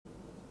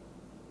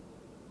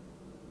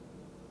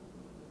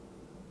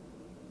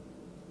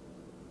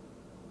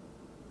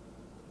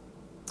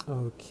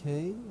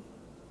Okay.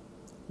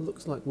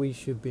 Looks like we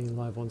should be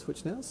live on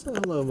Twitch now. So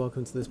hello and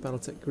welcome to this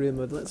Battletech career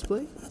mode Let's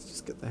Play. Let's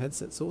just get the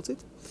headset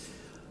sorted.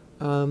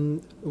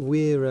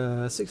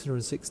 We're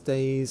 606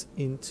 days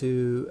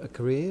into a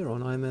career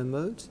on Ironman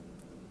mode.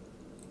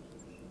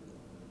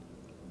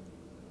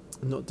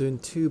 I'm not doing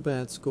too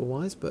bad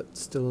score-wise, but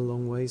still a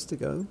long ways to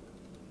go.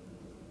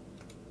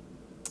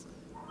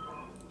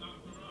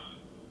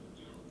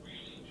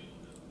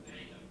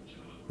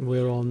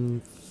 We're on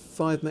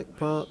 5 mech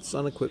parts,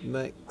 unequipped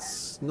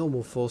mechs,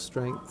 normal 4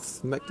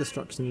 strength, mech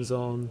destruction's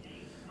on,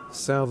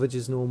 salvage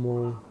is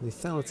normal,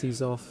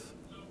 lethality's off,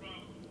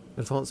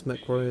 advanced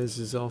mech warriors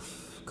is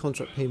off,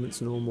 contract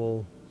payments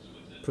normal,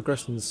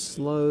 progression's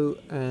slow,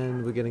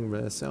 and we're getting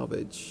rare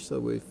salvage. So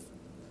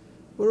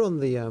we're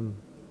on the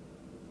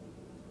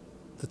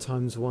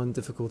 ×1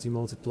 difficulty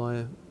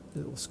multiplier,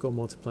 or score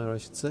multiplier I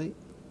should say.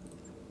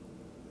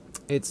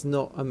 It's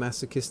not a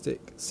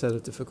masochistic set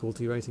of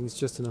difficulty ratings,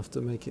 just enough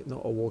to make it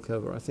not a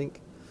walkover, I think.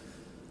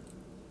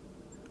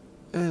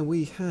 And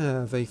we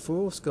have a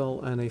 4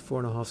 skull and a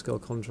 4.5 skull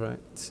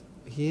contract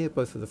here,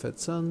 both for the Fed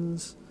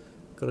Sons.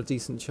 Got a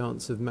decent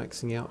chance of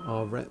maxing out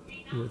our rep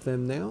with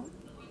them now.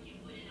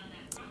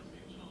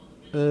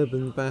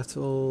 Urban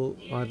Battle,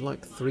 I'd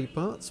like 3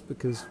 parts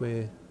because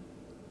we're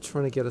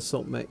trying to get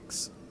assault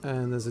mechs,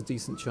 and there's a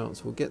decent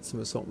chance we'll get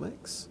some assault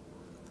mechs.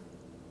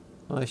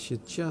 I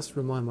should just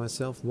remind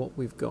myself what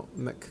we've got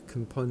mech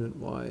component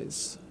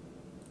wise.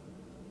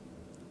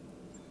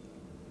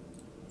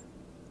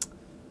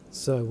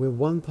 So we're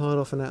 1 part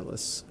off an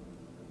Atlas.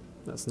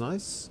 That's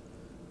nice.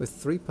 We're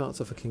 3 parts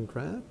off a King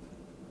Crab.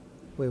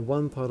 We're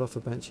 1 part off a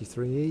Banshee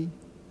 3E.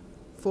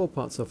 4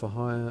 parts off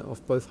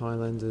off both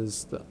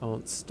Highlanders that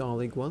aren't Star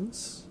League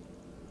ones.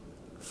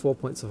 4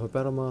 points off a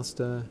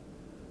Battlemaster.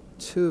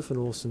 2 off an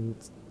Awesome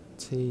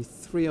T.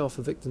 3 off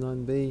a Victor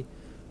 9B.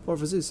 4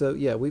 for Zoo. So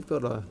yeah, we've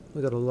got a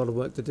lot of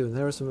work to do, and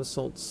there are some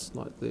assaults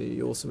like the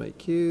Awesome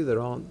 8Q that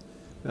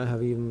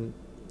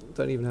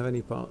don't even have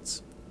any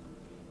parts.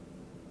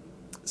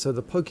 So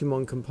the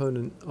Pokemon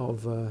component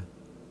of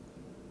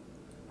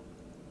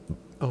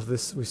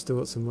this, we've still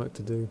got some work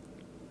to do.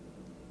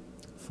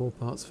 4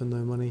 parts for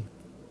no money.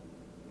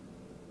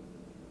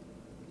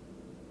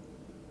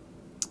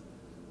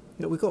 You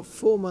know, we've got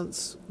 4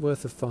 months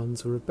worth of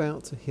funds. We're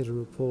about to hit a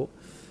report.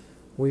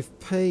 We've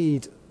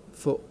paid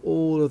for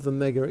all of the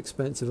mega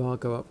expensive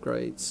Argo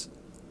upgrades,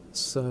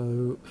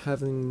 so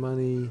having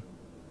money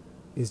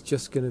is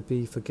just going to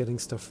be for getting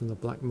stuff from the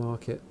black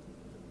market.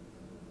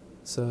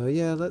 So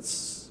yeah,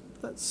 let's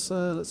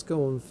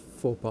go on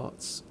 4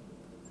 parts.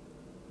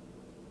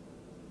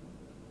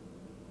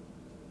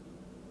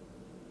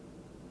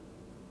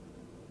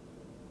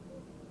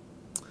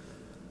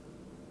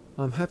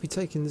 I'm happy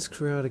taking this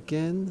crew out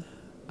again.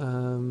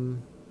 I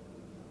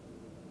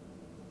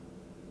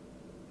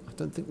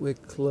don't think we're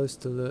close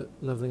to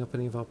leveling up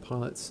any of our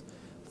pilots.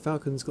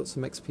 Falcon's got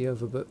some XP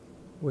over, but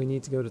we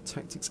need to go to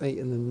Tactics 8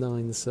 and then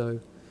 9,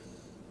 so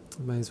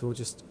I may as well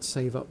just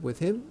save up with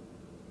him.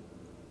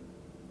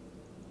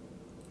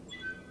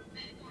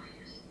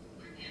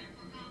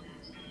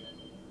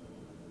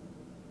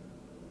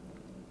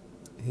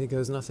 Here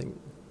goes nothing.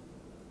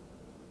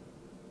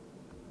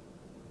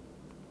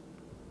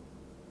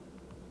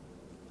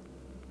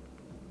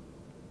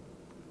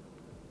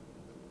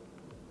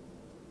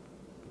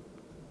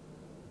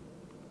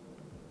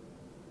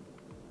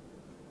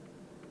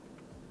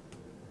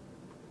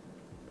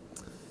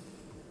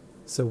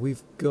 So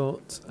we've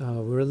got,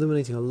 we're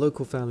eliminating our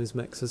local family's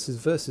mechs. This is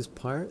versus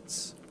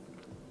pirates.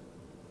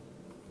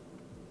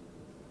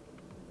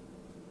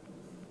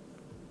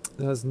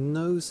 There's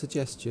no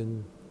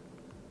suggestion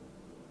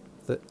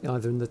that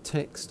either in the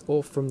text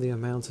or from the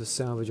amount of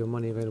salvage or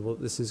money available,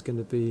 this is going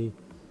to be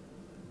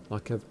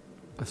like a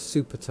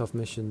super tough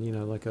mission, you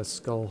know, like a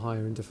skull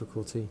higher in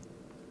difficulty.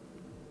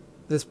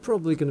 There's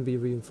probably going to be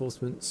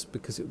reinforcements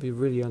because it would be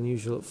really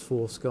unusual at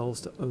 4 skulls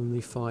to only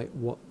fight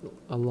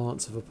a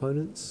lance of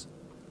opponents.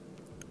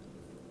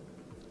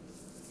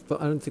 But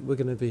I don't think we're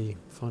going to be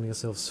finding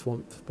ourselves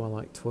swamped by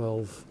like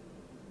 12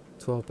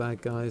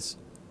 bad guys.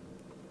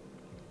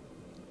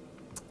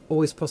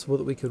 Always possible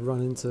that we could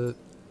run into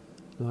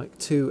like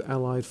 2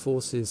 allied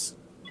forces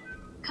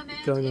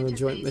going on a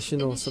joint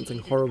mission or something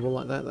horrible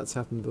like that. That's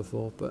happened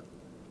before, but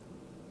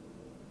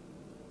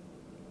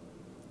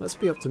let's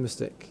be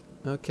optimistic.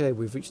 Okay,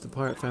 we've reached the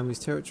pirate family's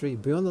territory.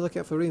 Be on the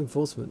lookout for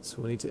reinforcements.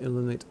 We'll need to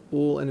eliminate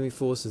all enemy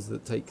forces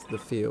that take the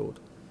field.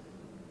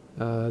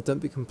 Don't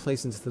be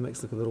complacent if the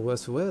mechs look a little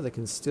worse for wear. They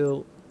can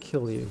still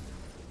kill you.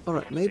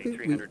 Alright, maybe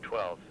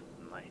 312.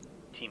 My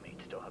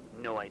teammates still have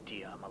no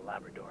idea I'm a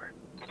Labrador.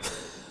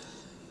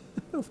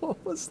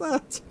 What was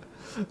that?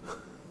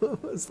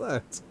 What was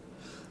that?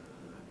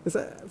 Is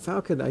that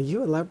Falcon? Are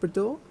you a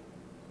Labrador?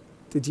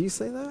 Did you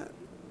say that?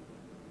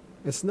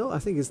 It's not. I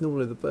think it's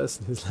normally the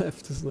person who's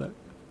left, isn't it?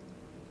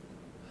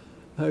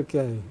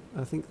 Okay,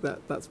 I think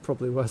that's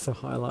probably worth a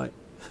highlight.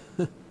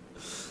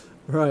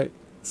 Right,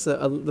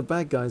 so the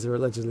bad guys are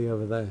allegedly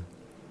over there.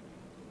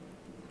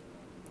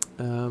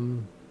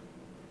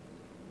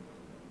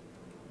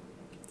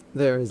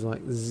 There is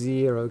like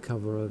zero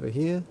cover over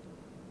here,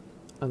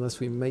 unless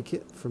we make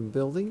it from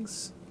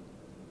buildings.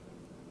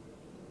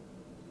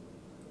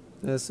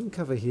 There's some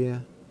cover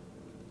here.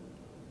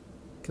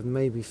 Could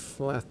maybe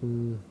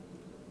flatten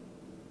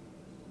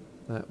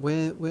that.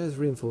 Where's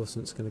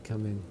reinforcements going to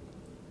come in?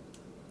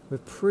 We're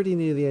pretty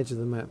near the edge of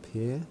the map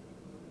here,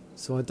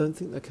 so I don't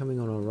think they're coming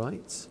on our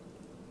right.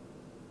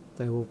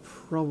 They will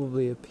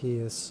probably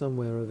appear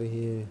somewhere over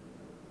here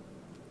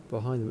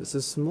behind them. It's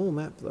a small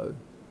map though.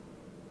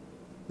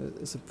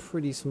 It's a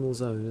pretty small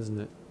zone, isn't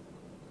it?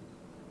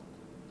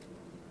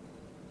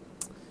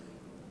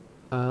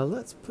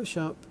 Let's push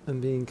up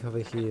and be in cover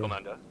here.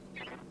 Commander,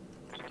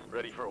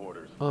 ready for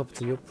orders.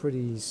 Arbiter, you're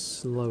pretty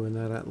slow in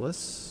that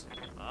Atlas.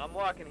 I'm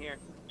walking here.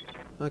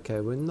 Okay,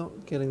 we're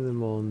not getting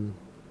them on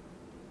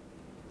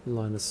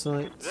line of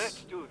sight.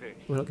 Let's do this.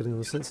 We're not getting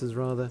on sensors,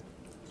 rather.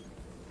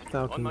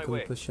 Falcon my can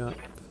way. push up.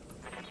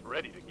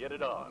 Ready to get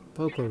it on.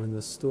 Popo and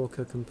the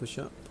Stalker can push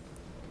up.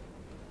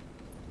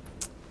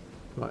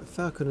 Right,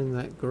 Falcon in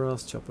that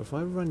grass chopper. If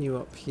I run you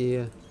up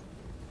here,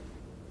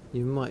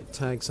 you might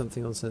tag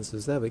something on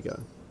sensors. There we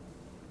go.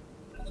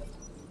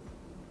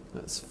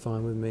 That's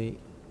fine with me.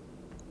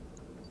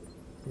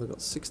 We've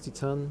got 60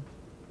 ton.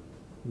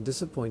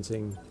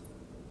 Disappointing.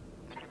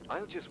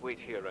 I'll just wait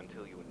here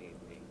until you need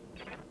me.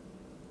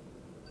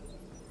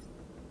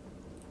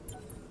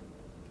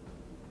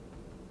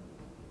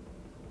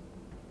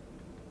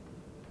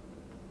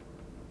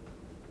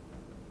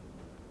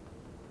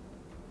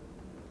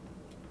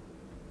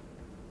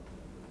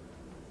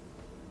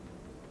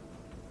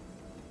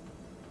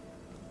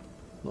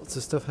 Lots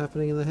of stuff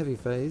happening in the heavy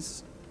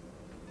phase.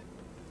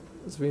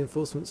 Those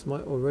reinforcements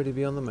might already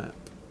be on the map.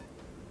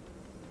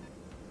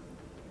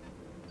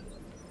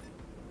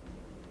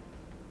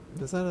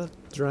 Is that a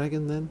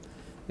dragon then?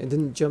 It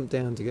didn't jump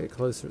down to get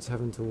closer, it's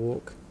having to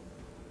walk.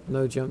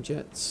 No jump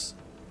jets.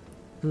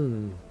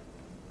 I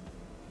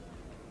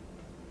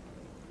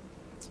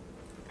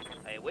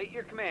await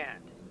your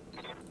command.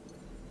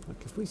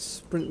 Like if we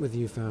sprint with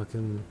you,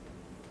 Falcon,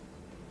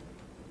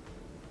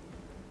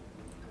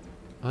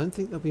 I don't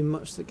think there'll be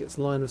much that gets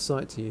line of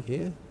sight to you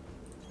here.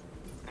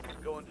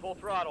 Going full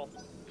throttle.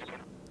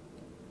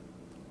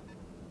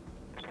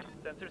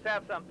 Sensors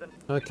have something.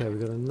 Okay, we've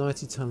got a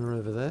 90 tonner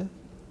over there.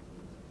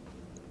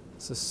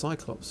 It's a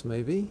Cyclops,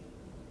 maybe.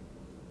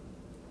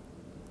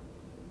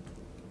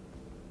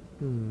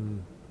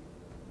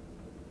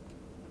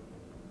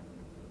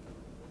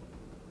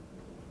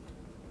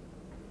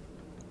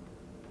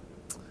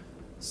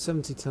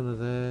 70 tonner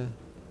there.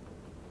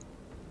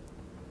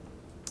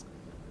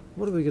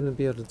 What are we going to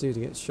be able to do to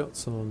get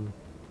shots on?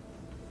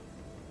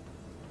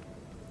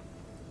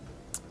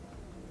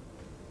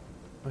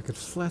 I could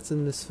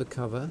flatten this for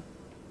cover.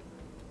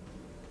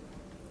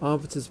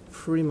 Arbiter's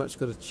pretty much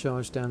got to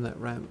charge down that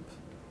ramp.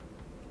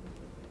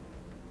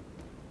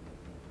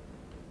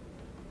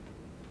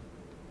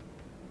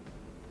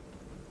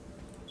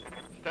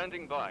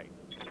 Standing by.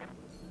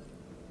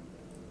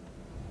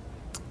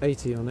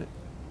 80 on it.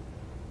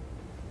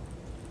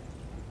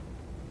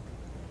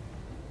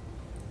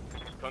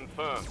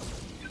 Confirmed.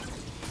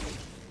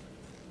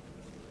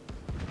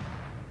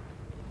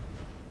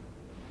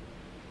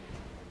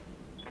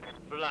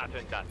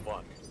 Flatten that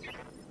one.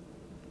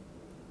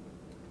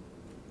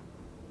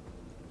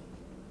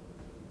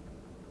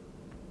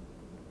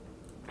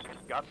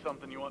 Got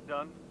something you want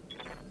done?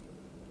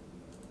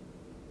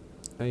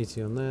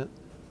 80 on that.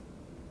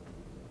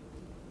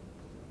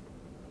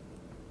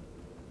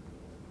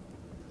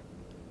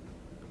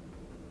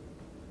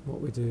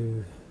 What we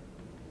do?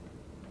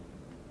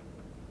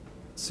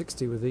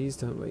 60 with these,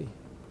 don't we?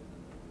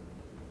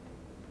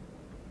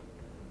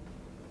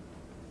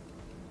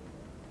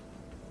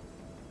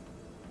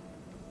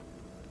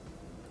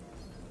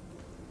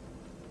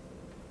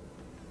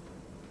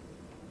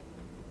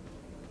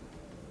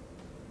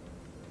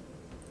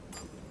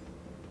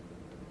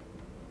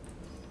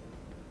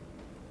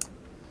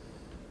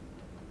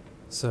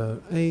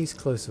 So A's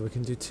closer. We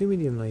can do 2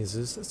 medium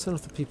lasers. Let's turn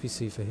off the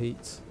PPC for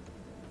heat.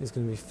 It's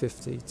going to be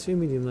 50. 2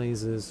 medium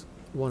lasers,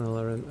 1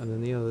 LRM, and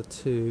then the other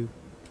 2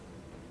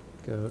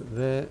 go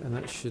there, and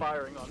that should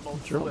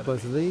drop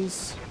both of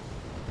these.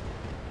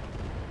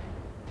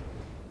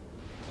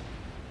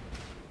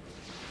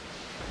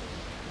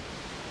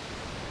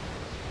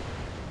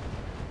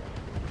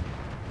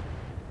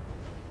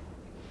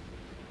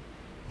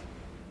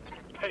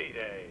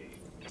 Payday.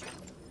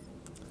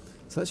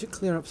 So that should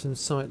clear up some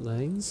sight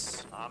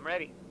lanes. I'm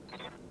ready.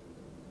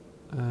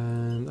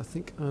 And I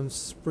think I'm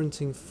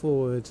sprinting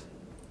forward.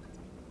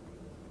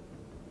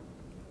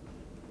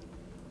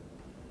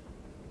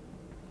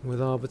 With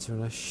Arbiter,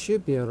 and I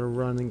should be able to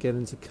run and get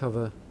into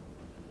cover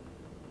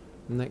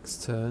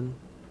next turn.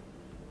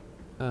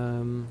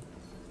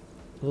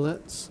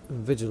 Let's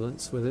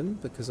Vigilance with him,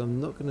 because I'm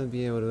not going to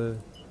be able to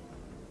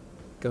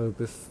go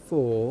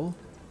before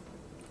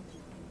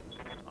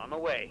On my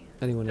way.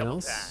 anyone Double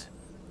else.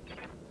 time.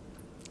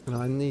 And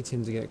I need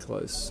him to get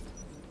close.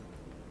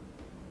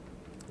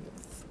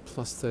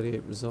 Plus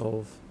 38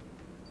 resolve.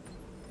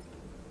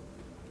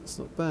 It's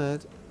not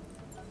bad.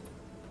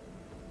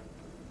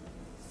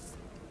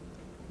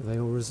 Are they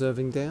all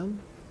reserving down?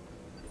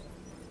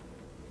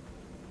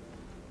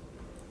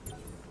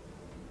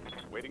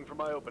 Waiting for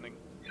my opening.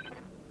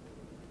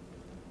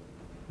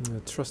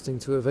 Trusting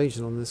to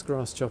evasion on this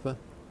grass chopper.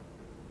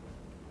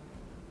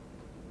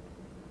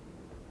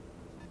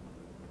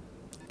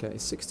 Okay,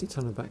 60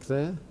 tonner back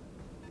there.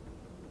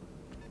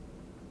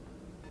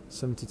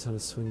 70 tonner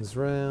swings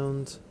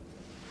round.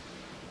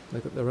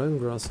 They've got their own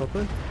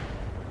grasshopper.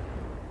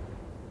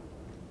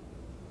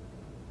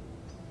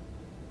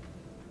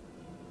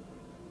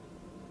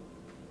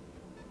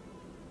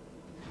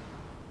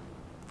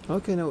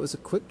 Okay, no, it was a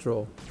quick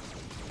draw.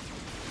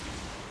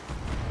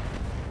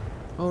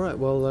 Alright,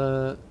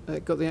 well,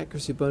 it got the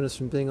accuracy bonus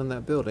from being on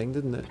that building,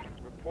 didn't it?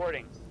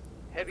 Reporting.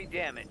 Heavy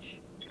damage.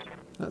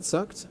 That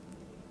sucked.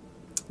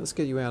 Let's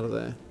get you out of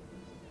there.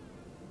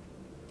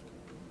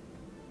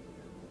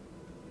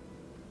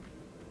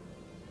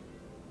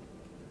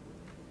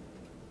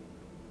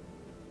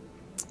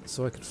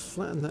 So I could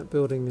flatten that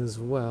building as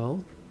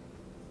well.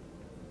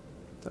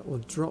 That will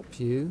drop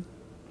you.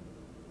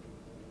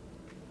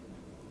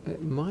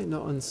 It might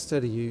not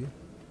unsteady you,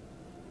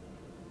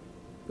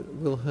 but it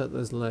will hurt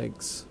those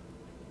legs.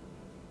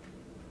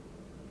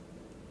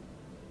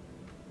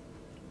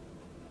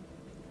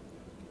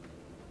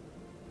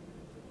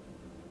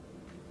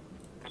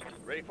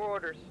 Ready for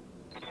orders.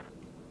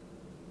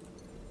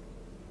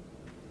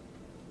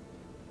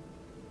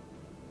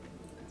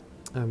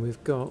 And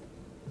we've got,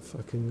 if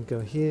I can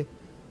go here,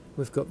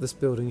 we've got this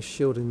building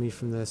shielding me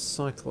from their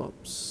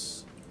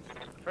Cyclops.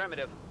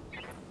 Affirmative.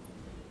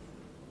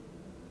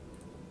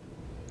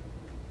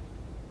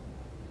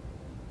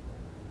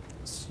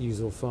 Let's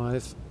use all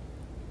 5.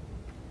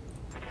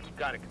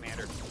 Got it,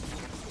 Commander.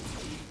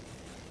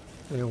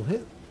 They all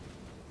hit.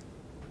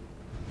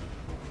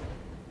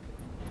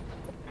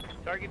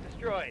 Target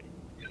destroyed.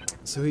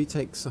 So he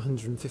takes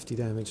 150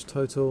 damage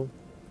total.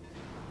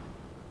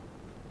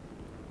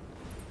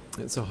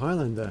 It's a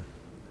Highlander.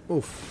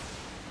 Oof.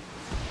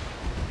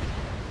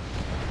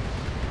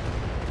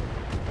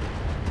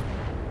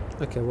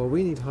 Okay, well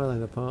we need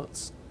Highlander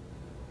parts.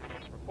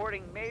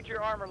 Reporting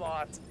major armor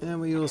loss. And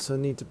we also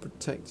need to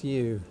protect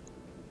you.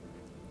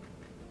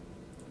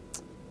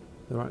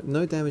 Alright,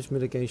 no damage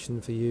mitigation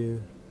for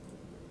you.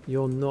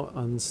 You're not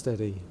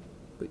unsteady,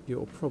 but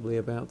you're probably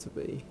about to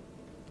be.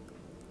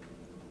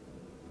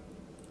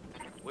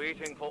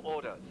 Waiting for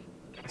orders.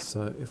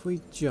 So if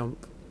we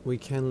jump, we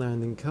can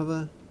land in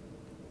cover.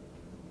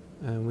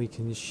 And we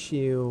can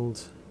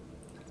shield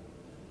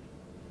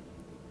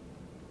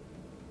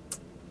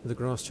the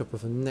grass chopper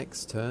for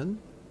next turn.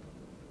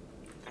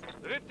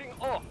 Drifting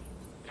off.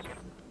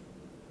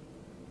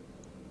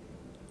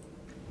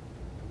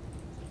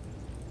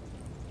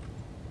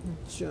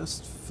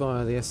 Just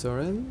fire the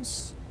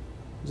SRMs.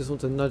 Just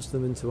want to nudge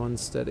them into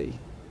unsteady.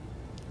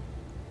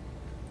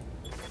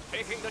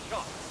 Taking the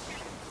shot.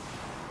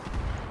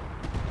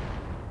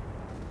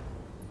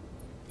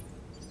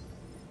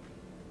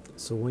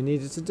 That's all we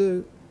needed to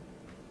do.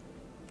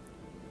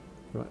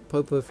 Right,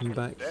 Popo from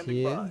back Standing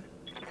here. by.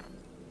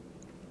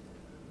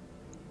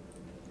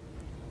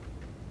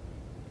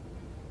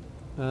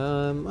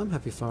 I'm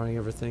happy firing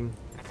everything.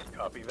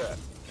 Copy that.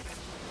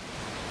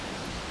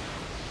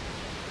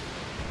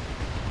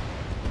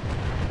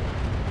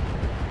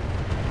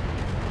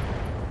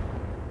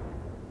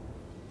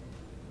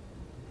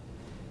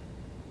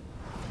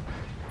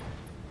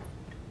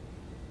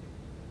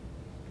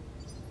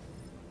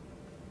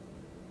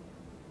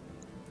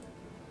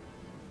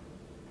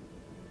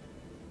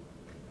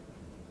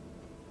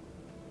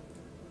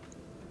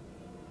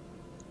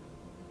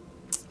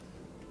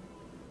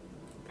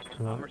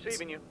 I'm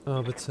receiving you.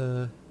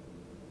 Arbiter.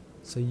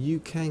 So you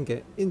can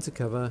get into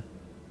cover.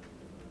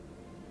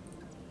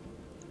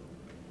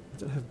 I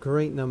don't have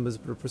great numbers,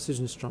 but a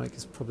precision strike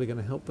is probably going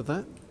to help with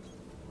that.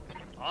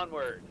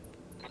 Onward.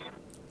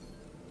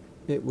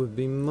 It would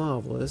be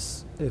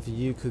marvellous if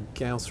you could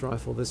Gauss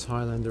rifle this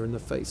Highlander in the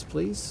face,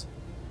 please.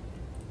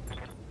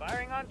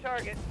 Firing on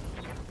target.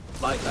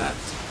 Like that.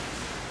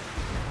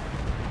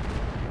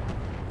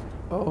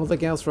 Oh, the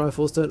Gauss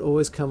rifles don't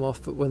always come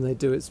off, but when they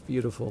do, it's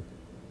beautiful.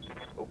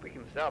 Hope we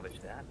can salvage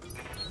that.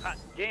 Hot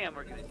damn,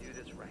 we're gonna do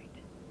this right.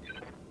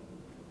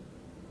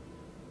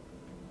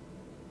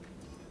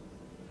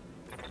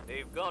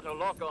 They've got a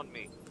lock on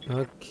me.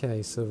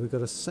 Okay, so we've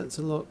got a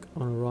sensor lock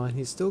on Orion.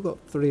 He's still got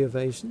 3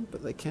 evasion,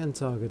 but they can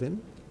target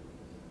him.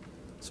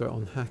 Sorry,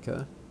 on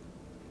Hacker.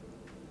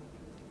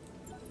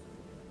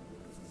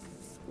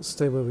 We'll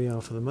stay where we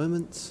are for the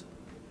moment.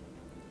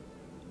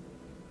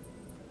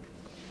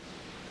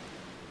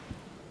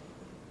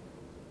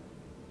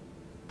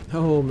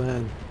 Oh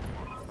man.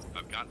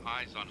 I've got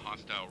eyes on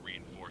hostile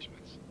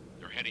reinforcements.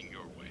 They're heading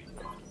your way.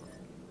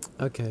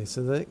 Okay,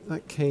 so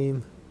that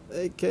came...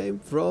 It came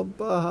from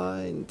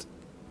behind.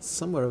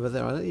 Somewhere over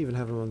there. I don't even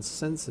have them on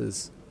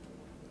sensors.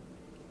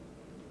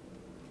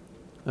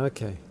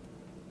 Okay.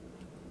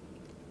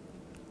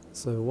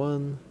 So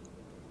 1,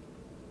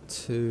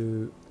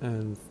 2,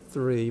 and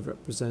 3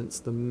 represents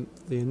the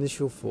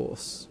initial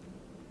force.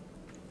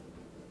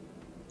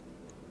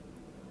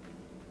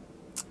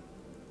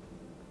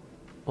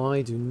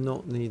 I do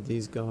not need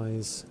these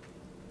guys.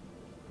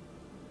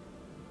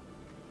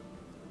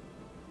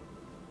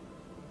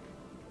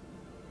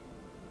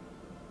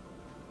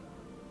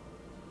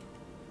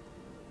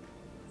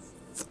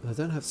 I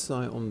don't have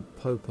sight on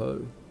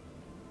Popo.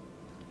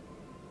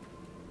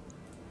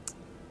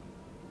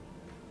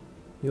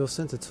 Your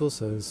center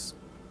torso is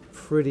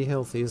pretty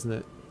healthy, isn't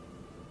it?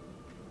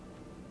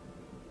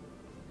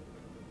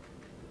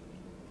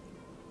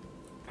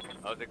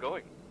 How's it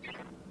going?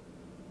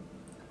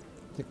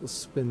 I think we'll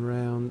spin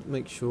round,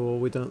 make sure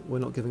we're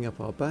not giving up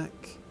our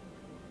back.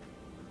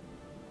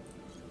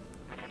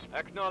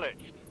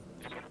 Acknowledged.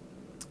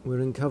 We're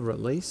in cover at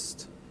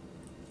least.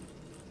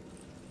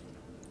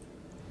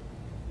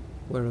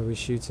 Where are we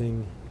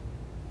shooting?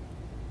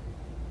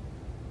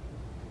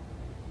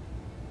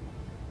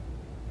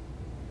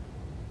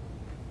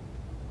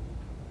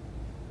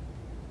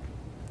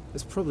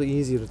 It's probably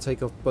easier to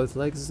take off both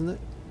legs, isn't it?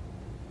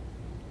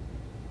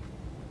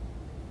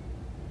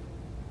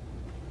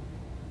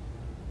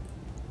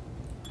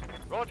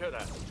 Roger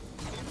that.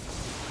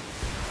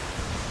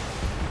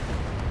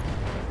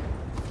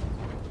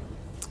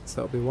 So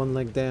that'll be one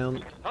leg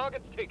down.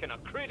 Target's taken a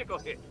critical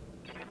hit.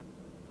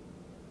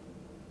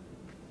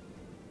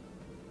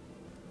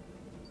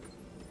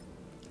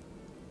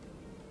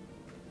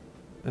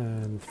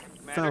 And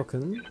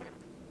Falcon.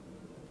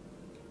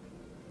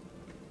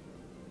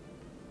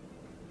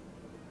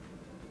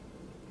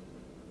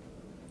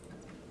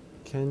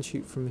 Can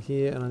shoot from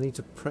here, and I need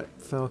to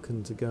prep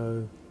Falcon to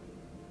go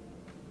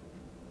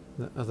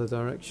that other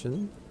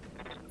direction.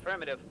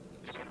 Affirmative.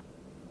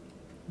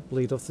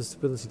 Bleed off the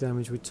stability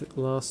damage we took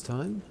last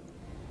time.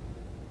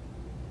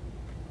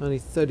 Only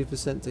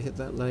 30% to hit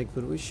that leg,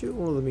 but we shoot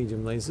all of the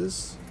medium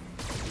lasers.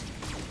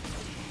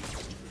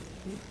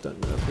 Don't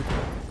know if we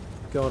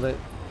got it.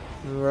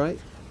 Alright.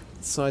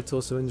 Side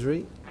torso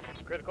injury.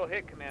 Critical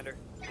hit, Commander.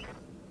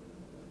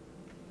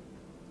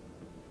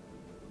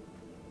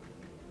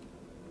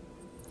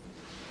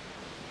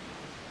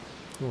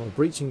 Oh, a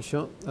breaching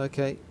shot.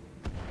 Okay.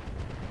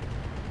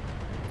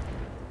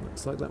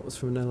 Looks like that was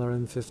from an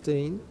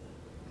LRM-15.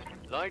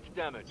 Light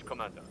damage,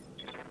 Commander.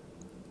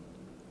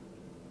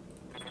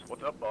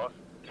 What's up, boss?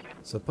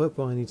 So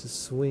Popo, I need to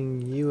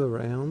swing you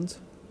around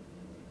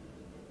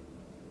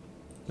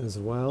as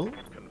well.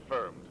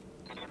 Confirmed.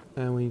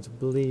 And we need to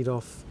bleed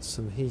off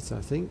some heat,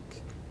 I think.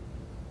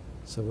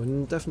 So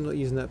we're definitely not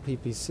using that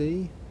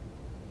PPC.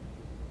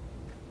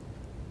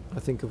 I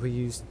think if we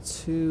use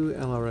 2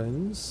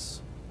 LRMs...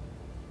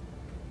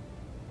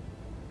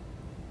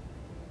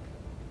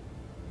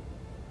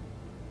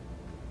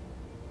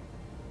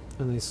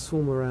 and they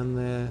swarm around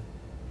there,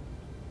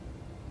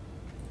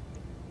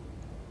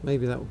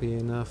 maybe that will be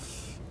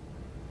enough.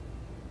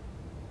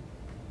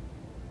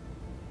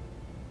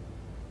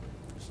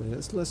 Actually,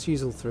 let's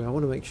use all 3. I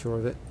want to make sure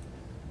of it.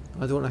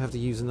 I don't want to have to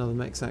use another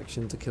mech's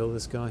action to kill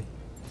this guy.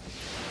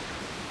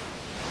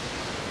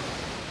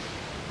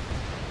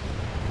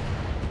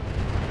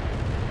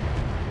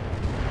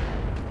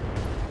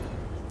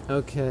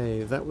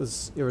 Okay, that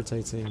was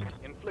irritating.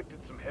 Inflicted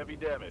some heavy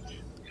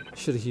damage.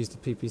 Should have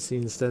used the PPC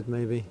instead,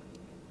 maybe.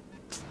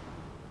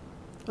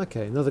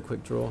 Okay, another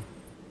quick draw.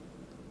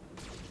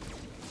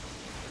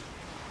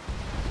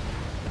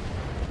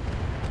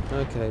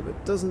 Okay,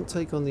 but doesn't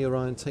take on the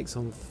Orion, takes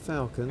on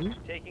Falcon.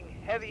 Taking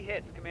heavy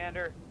hits,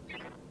 Commander.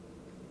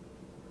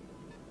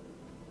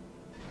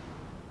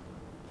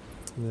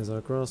 And there's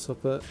our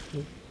Grasshopper.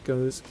 It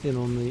goes in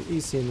on the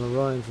ECM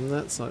Orion from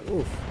that side.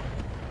 Oof.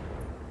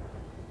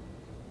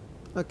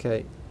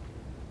 Okay.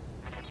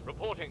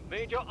 Reporting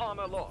major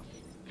armor loss.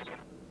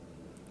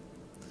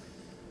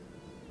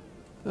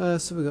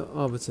 So we've got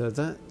Arbiter.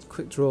 That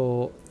quick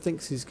draw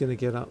thinks he's going to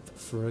get up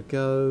for a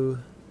go.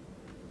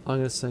 I'm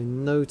going to say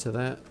no to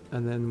that,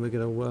 and then we're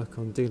going to work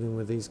on dealing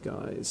with these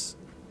guys.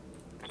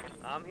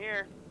 I'm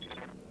here.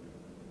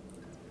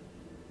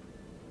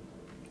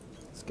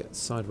 Let's get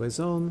sideways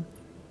on.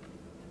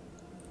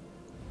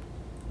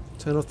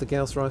 Turn off the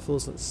Gauss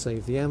rifles. Let's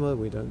save the ammo.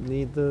 We don't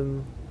need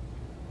them.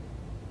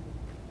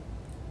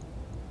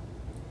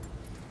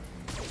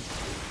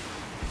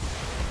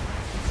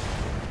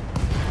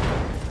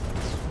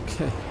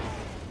 Okay.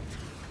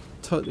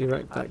 Totally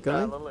wrecked that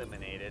guy. Hostile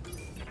eliminated.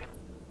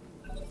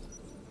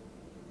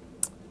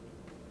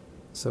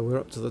 So we're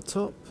up to the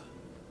top.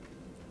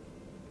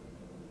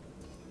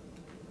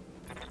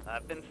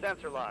 I've been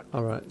sensor locked.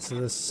 Alright, so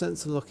the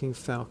sensor locking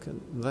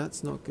Falcon.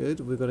 That's not good.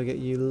 We've got to get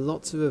you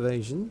lots of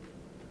evasion.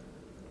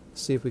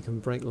 See if we can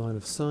break line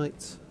of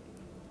sight.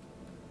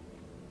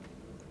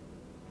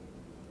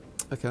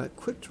 Okay, that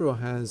quick draw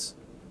has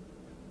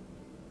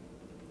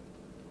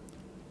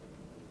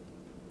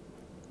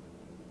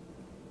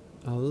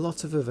a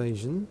lot of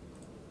evasion.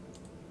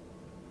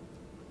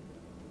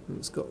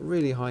 It's got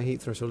really high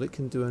heat threshold. It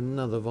can do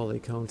another volley,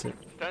 can't it?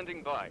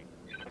 Standing by.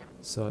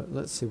 So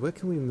let's see, where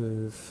can we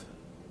move?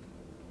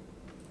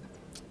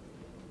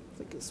 I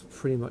think it's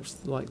pretty much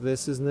like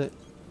this, isn't it?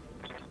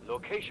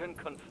 Location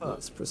confirmed.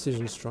 Let's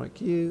precision strike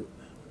you.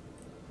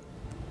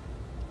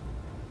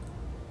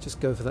 Just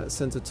go for that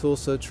center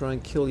torso, try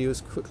and kill you as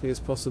quickly as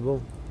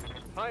possible.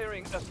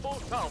 Firing a full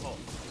salvo.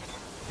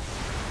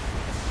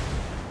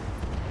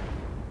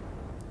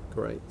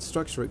 Great.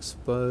 Structure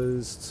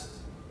exposed.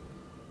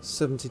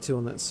 72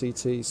 on that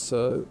CT,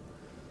 so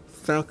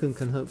Falcon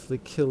can hopefully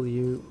kill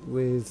you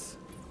with...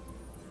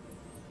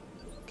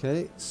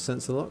 Okay,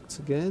 sensor locked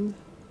again.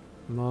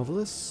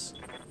 Marvellous.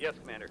 Yes,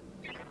 Commander.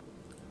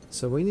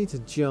 So we need to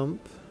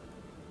jump.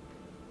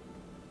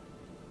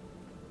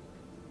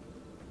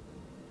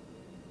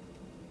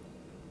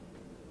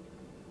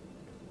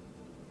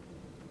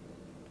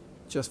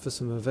 Just for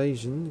some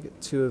evasion.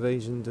 Get 2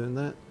 evasion doing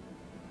that.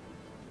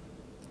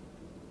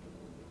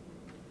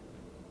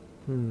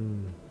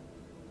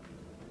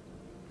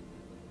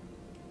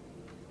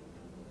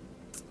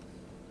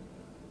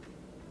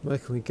 Where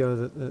can we go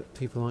that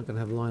people aren't going to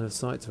have line of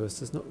sight to us?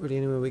 There's not really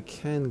anywhere we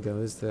can go,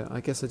 is there? I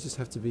guess I just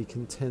have to be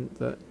content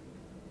that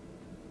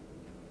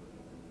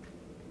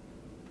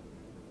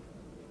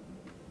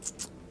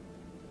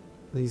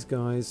these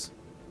guys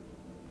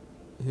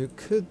who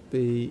could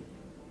be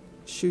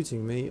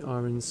shooting me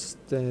are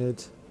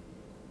instead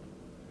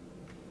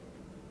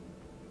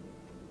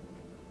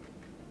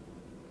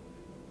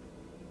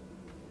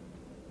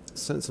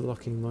sensor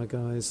locking my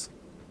guys.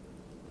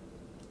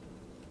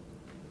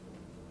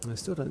 I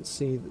still don't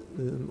see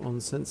them on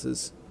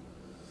sensors.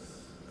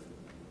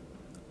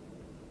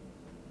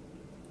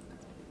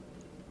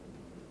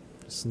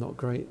 It's not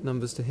great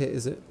numbers to hit,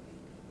 is it?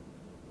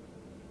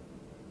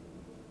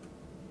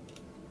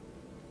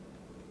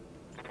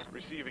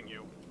 Receiving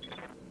you.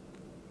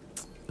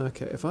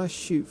 Okay, if I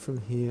shoot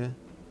from here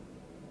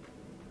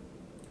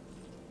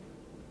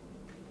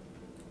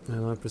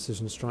and I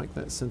precision strike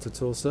that center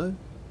torso,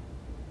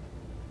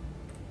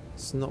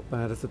 it's not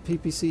bad. If the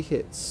PPC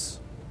hits,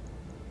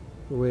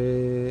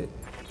 we're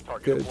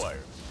Target good.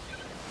 acquired.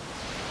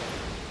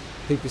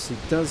 PPC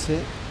does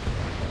hit.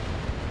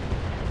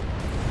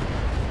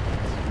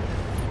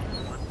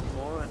 Once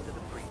more under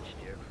the breach,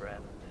 dear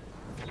friend.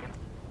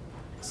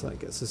 So that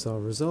gets us our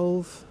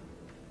resolve.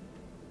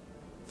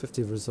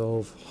 50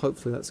 resolve.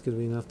 Hopefully that's going to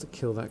be enough to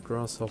kill that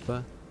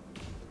grasshopper.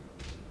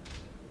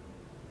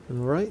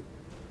 Alright.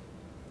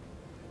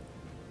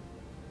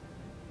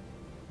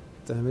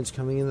 Damage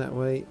coming in that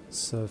way.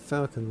 So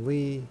Falcon,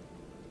 we...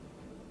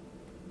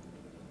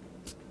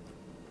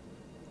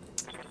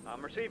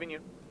 I'm receiving you.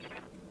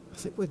 I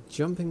think we're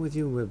jumping with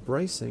you and we're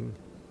bracing.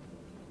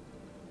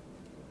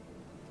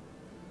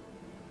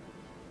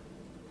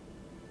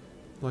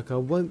 Like I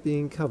won't be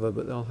in cover,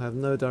 but I'll have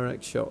no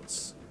direct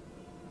shots.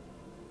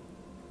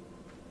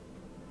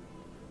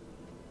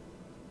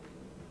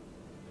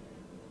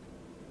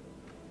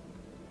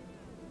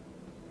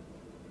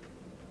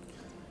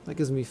 That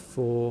gives me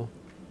 4.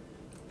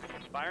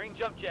 Firing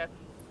jump jets.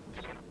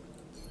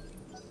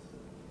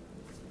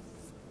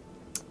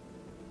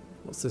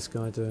 What's this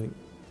guy doing?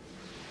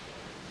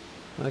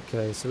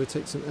 Okay, so we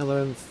take some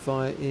LOM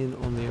fire in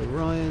on the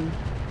Orion.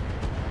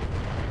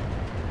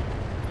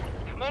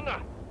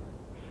 Commander!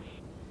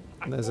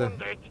 And there's a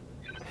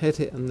head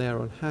hit in there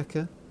on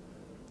Hacker.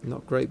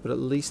 Not great, but at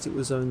least it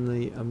was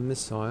only a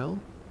missile.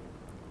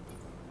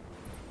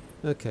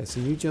 Okay, so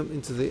you jump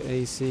into the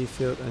AC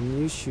field and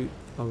you shoot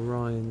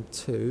Orion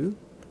 2.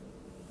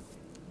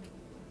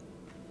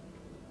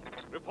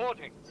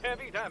 Reporting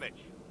heavy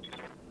damage.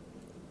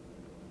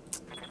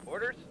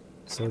 Orders?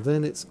 So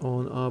then it's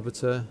on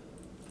Arbiter.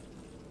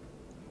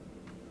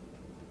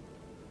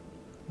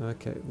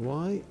 Okay,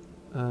 why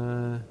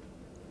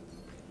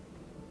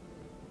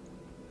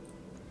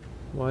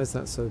is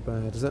that so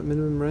bad? Is that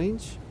minimum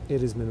range?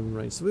 It is minimum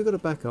range, so we've got to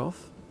back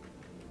off.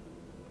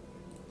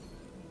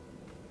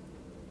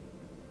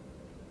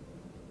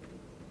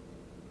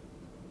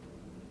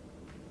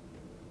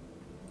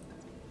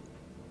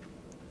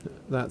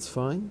 That's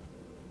fine.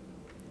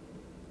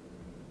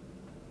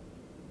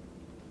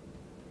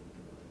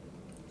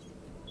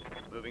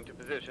 Moving to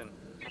position.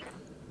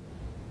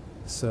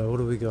 So what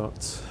do we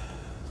got?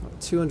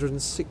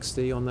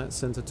 260 on that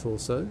center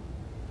torso.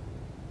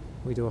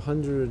 We do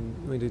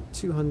 100, we do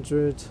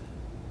 200.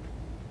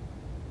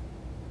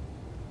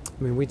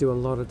 I mean, we do a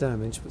lot of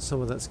damage, but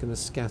some of that's going to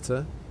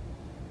scatter.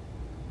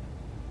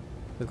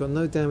 They've got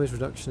no damage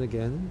reduction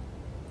again.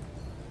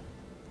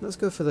 Let's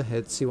go for the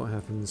head, see what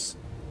happens.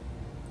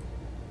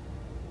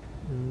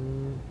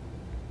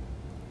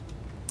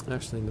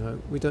 Actually, no,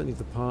 we don't need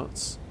the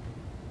parts.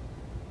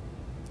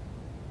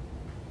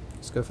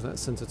 Let's go for that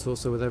center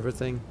torso with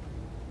everything.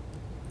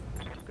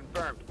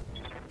 Confirmed.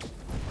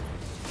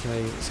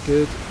 Okay, it's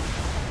good.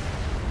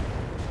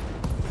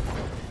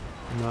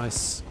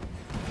 Nice.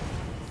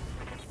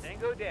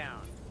 Tango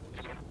down.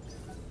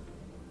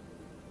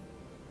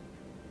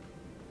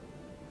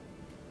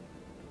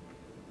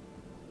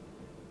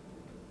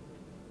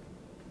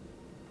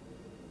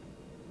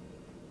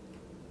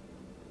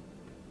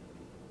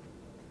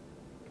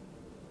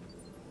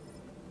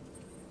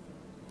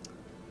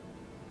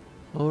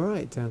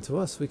 Alright, down to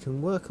us. We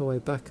can work our way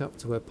back up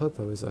to where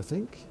Popo is, I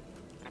think.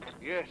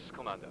 Yes,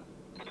 Commander.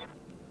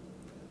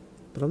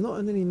 But I'm not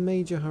in any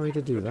major hurry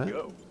to do that.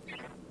 Go.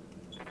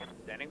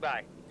 Standing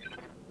by.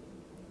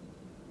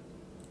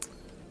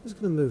 Just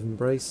going to move and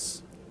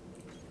brace.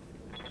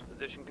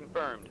 Position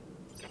confirmed.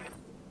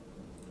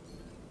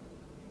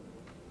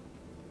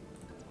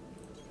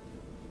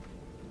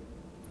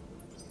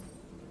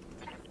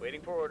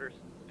 Waiting for orders.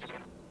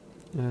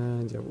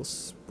 And yeah, we'll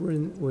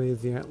sprint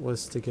with the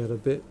Atlas to get a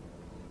bit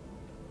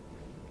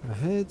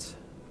ahead.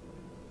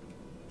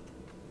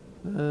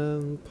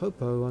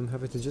 Popo, I'm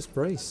happy to just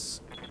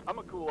brace. I'm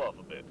gonna cool off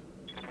a bit.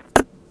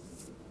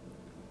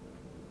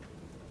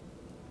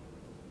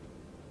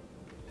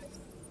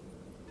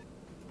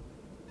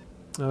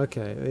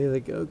 Okay, there they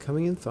go,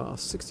 coming in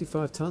fast.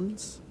 65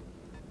 tons.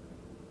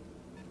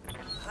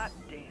 Hot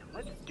damn,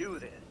 let's do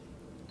this.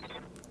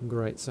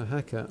 Great, so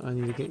Hacker, I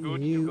need to get Good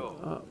to you go.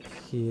 up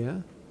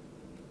here.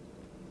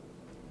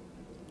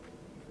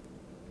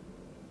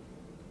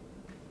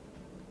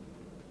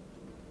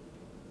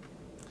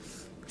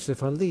 Actually,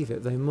 if I leave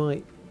it, they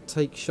might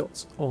take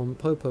shots on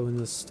Popo and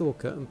the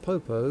Stalker, and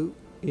Popo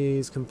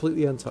is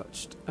completely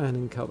untouched and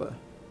in cover.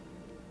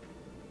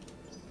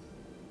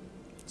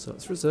 So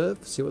let's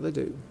reserve, see what they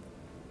do.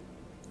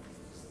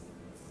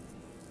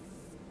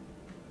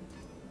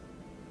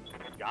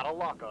 Got a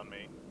lock on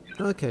me.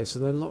 Okay, so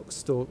they're lock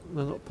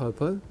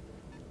Popo.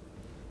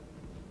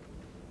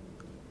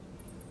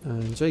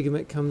 And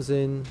Jagemet comes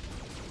in.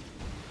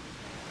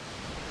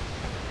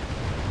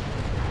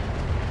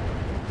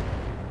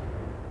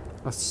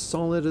 A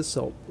solid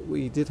assault, but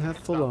we did have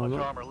full Not much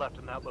armor armor left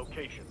in that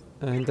location.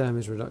 and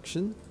damage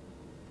reduction.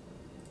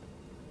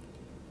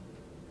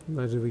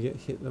 Where did we get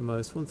hit the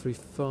most?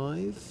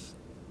 135,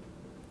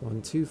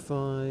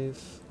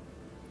 125,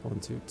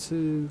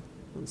 122,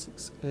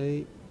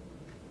 168,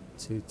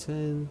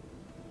 210.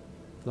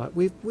 Like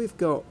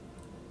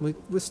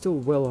we're still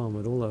well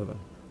armored all over.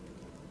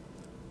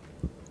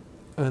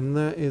 And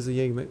that is a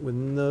Jaegermech with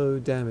no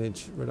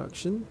damage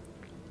reduction.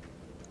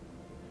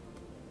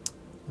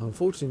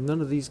 Unfortunately,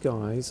 none of these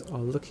guys are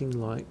looking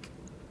like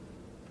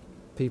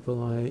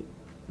people I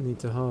need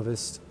to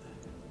harvest.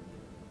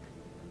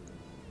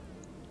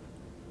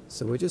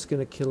 So we're just going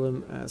to kill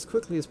them as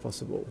quickly as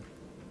possible.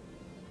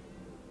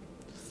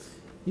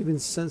 You've been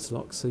sense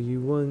locked, so you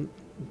won't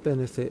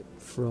benefit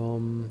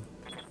from...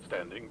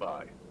 Standing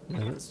by.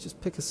 Now let's just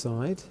pick a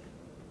side.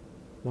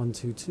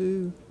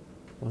 122,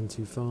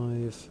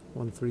 125,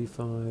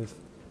 135,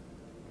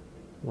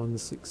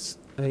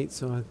 168.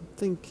 So I'm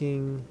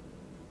thinking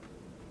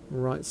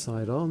right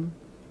side on.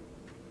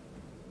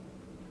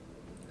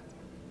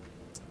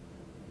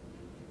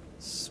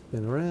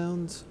 Spin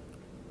around.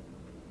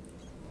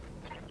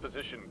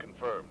 Position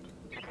confirmed.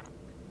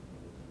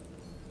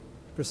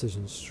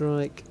 Precision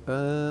strike.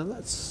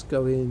 Let's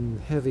go in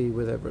heavy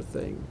with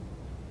everything.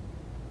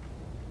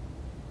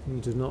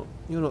 You're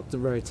not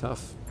very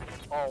tough.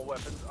 All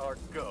weapons are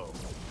go.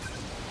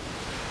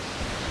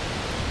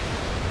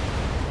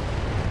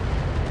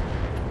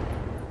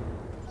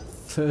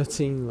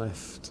 $13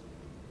 left.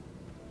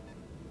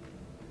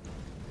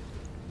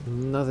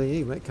 Another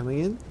Jaegermech coming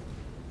in.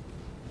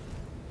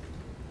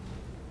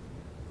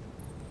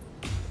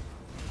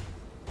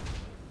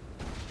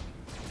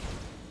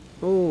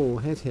 Oh,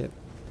 head hit.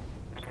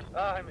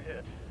 I'm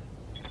hit.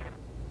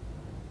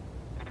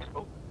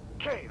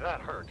 Okay,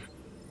 that hurt.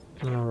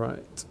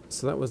 Alright,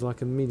 so that was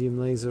like a medium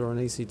laser on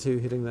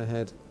AC2 hitting the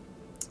head.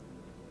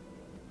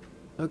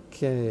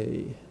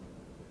 Okay,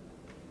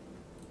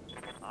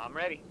 I'm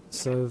ready.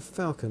 so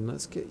Falcon,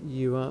 let's get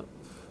you up.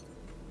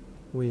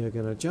 We are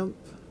going to jump.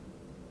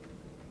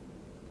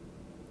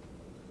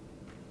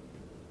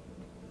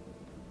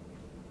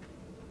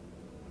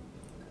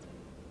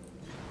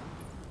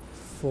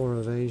 For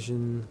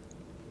evasion.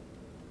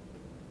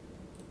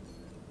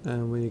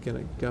 And we're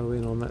going to go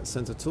in on that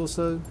center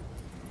torso.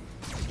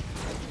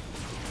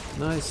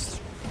 Nice.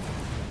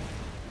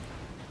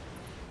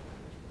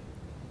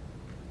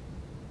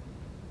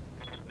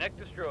 Neck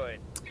destroyed.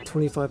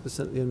 25%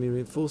 of the enemy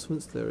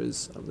reinforcements. There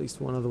is at least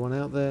one other one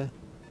out there.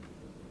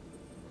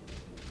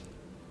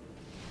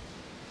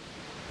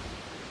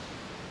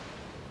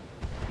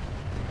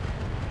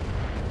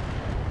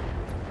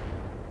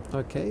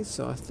 Okay,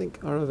 so I think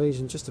our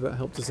evasion just about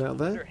helped us out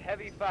Under there.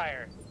 heavy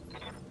fire.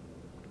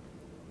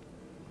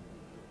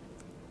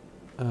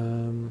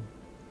 Alright,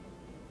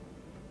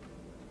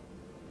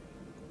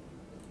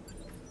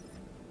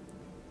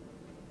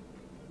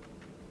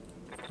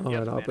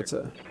 Yes,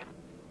 Arbiter.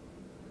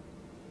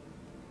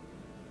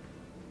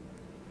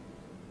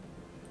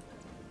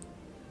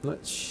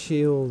 Let's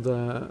shield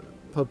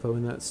Popo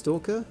in that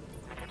Stalker.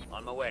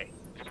 On my way.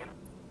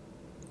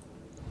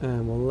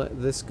 And we'll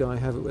let this guy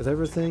have it with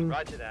everything.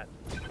 Roger that.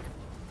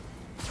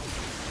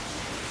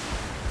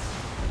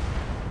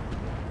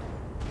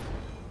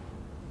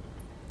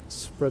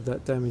 Spread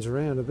that damage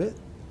around a bit.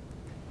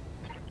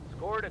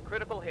 Scored a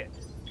critical hit.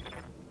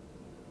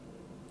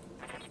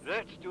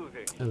 Let's do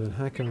this. And then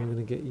Hacker, I'm going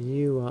to get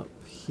you up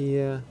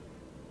here.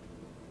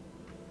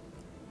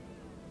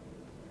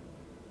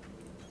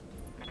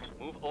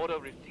 Move order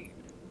received.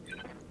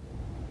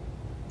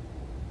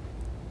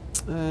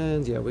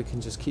 And yeah, we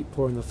can just keep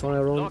pouring the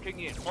fire on. Locking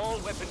in all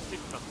weapon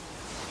systems.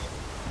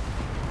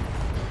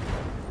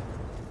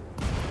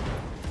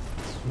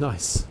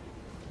 Nice.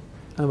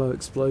 Ammo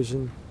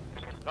explosion.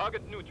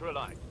 Target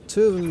neutralized.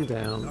 2 of them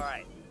down.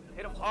 Alright,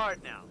 hit them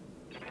hard now.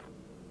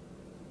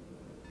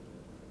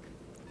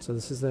 So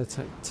this is their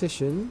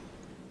tactician.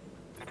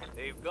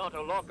 They've got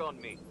a lock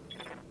on me.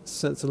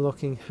 Sensor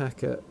locking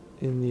hacker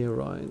in the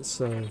Orion.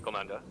 So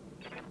Commander.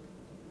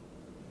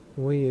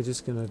 we are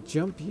just going to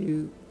jump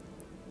you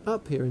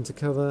up here into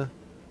cover.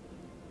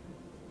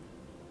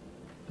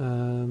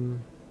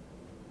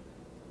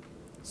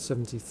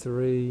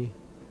 73,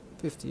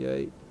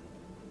 58.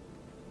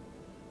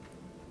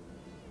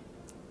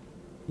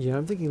 Yeah,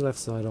 I'm thinking left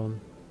side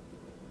on.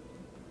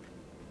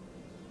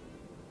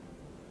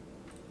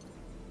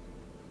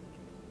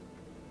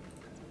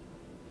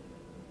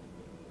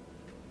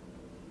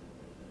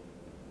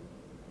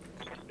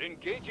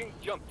 Engaging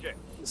jump jet.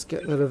 Let's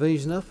get that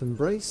evasion up and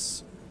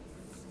brace.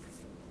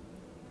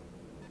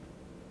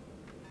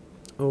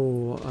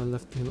 Oh, I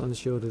left him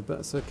unshielded, but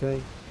that's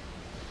okay.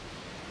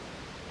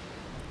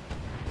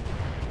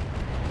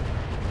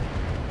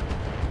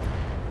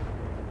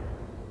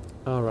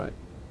 Alright.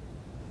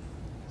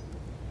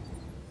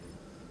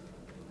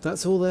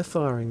 That's all they're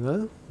firing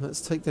though.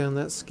 Let's take down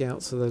that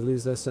scout so they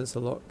lose their sensor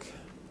lock.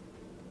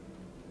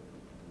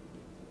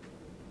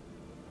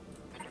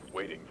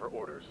 Waiting for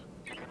orders.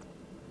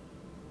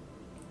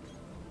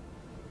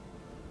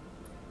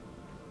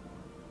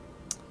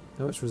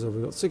 How much reserve?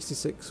 We've got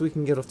 66. We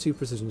can get off 2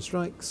 precision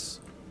strikes.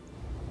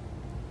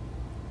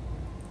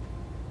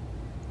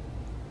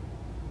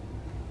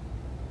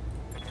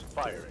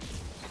 Firing.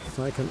 If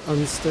I can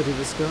unsteady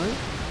this guy,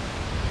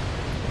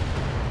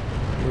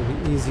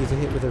 it'll be easy to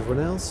hit with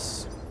everyone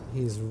else.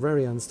 He's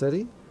very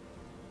unsteady.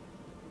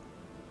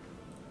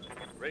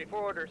 Ready for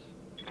orders.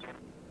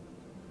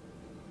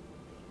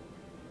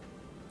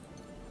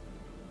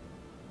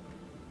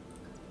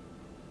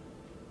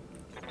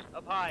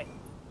 Up high.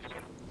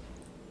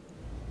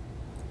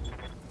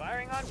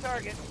 Firing on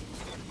target.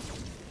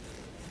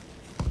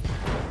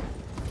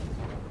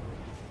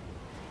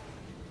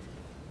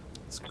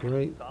 It's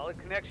great. Solid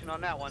connection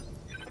on that one.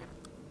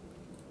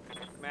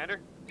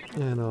 Commander?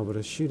 And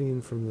Arbiter shooting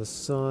in from the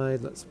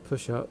side. Let's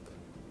push up.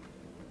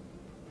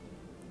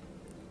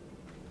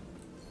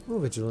 More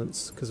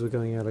vigilance, because we're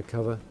going out of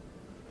cover.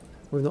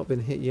 We've not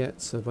been hit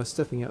yet, so by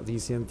stepping out of the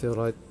ECM field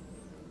I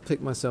pick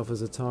myself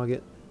as a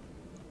target.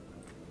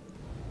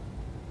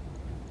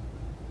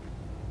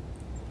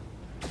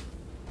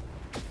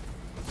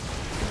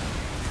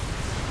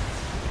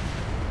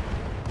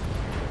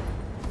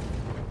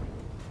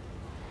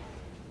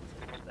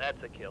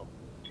 That's a kill.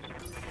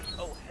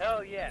 Oh,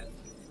 hell yes.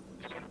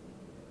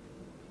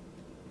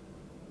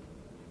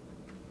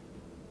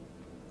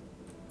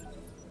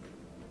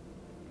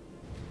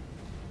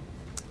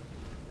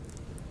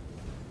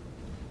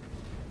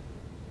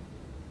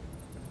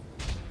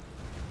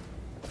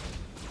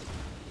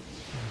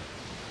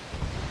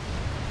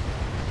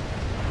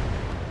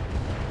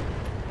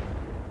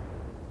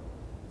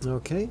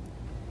 Okay,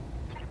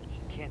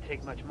 Can't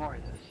take much more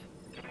of this.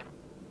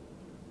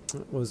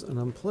 that was an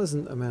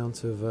unpleasant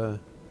amount of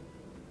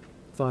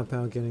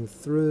firepower getting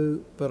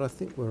through, but I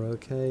think we're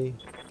okay.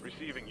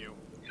 Receiving you.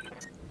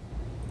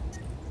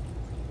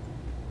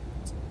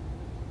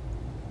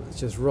 Let's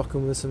just rock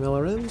them with some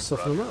LRMs,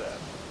 soften them Roger up. that.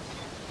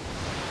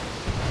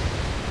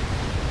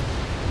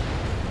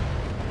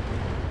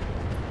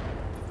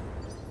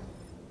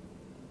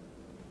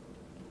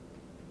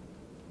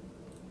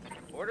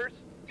 Orders?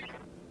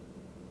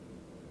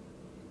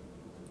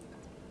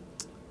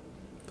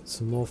 Put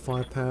some more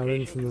firepower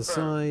in from the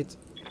side.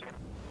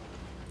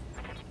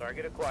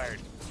 Target acquired.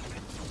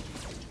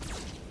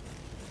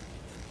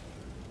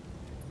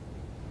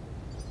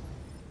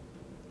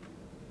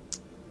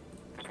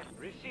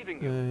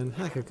 Receiving you. And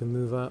Hacker can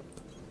move up.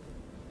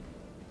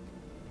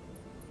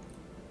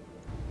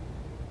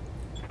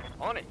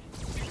 On it.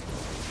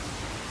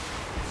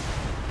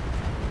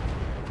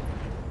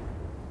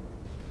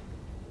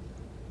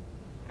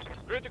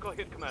 Critical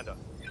hit, Commander.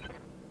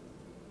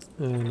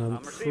 And I'm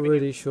I'm receiving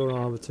pretty sure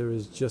Arbiter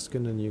is just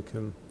going to nuke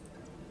him.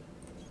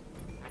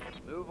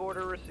 Move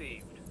order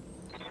received.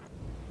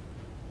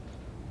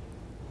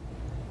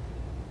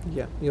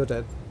 Yeah, you're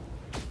dead.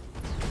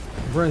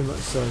 Very much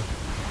so.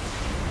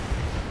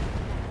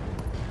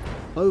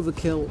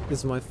 Overkill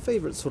is my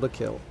favourite sort of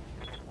kill.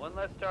 One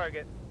less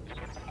target.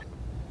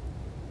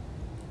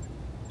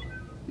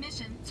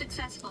 Mission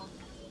successful.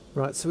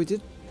 Right, so we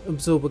did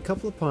absorb a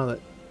couple of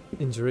pilot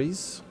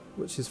injuries,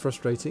 which is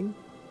frustrating.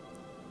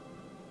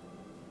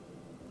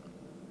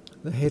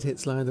 The head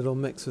hits landed on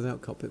mechs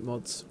without cockpit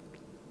mods.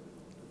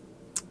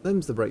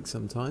 Them's the break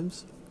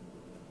sometimes.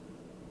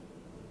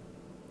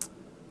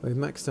 We've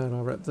maxed out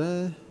our rep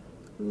there.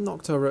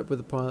 Knocked our rep with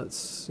the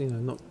pilots, you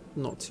know,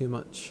 not too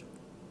much.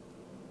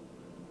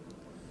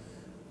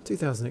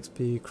 2000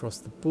 XP across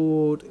the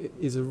board. It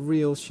is a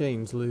real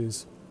shame to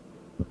lose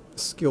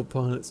skilled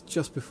pilots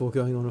just before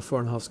going on a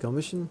 4.5 star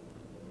mission.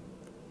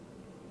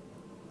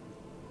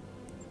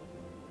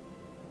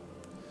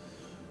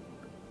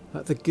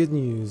 The good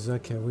news,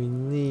 okay, we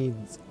need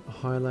a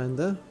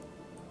Highlander.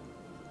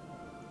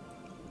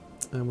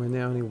 And we're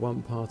now only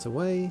one part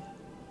away.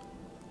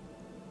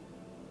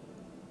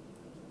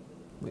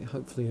 We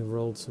hopefully have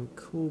rolled some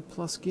cool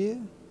plus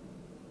gear.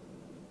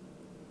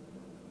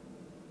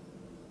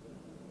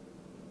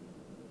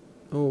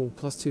 Oh,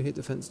 +2 hit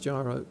defense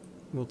gyro.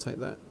 We'll take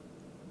that.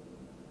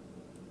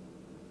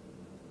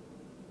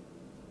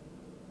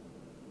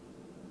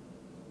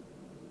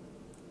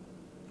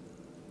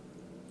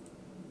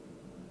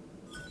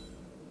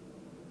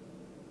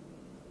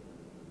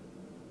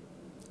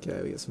 Okay,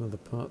 we get some other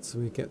parts, so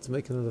we get to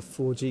make another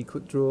 4G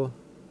quick draw.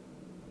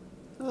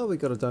 Oh, we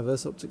got a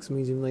diverse optics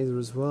medium laser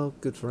as well,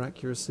 good for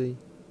accuracy.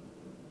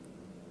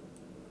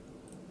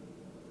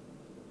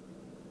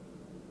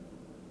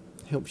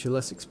 Helps your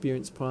less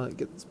experienced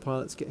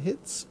pilots get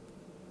hits.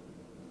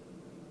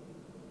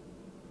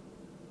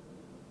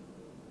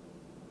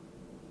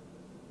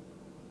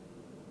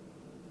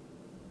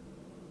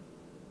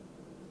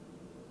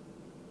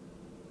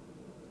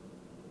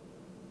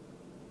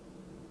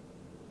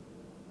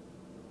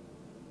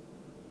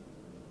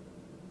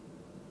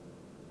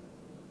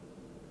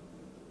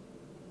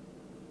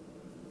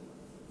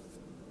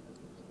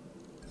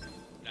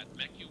 That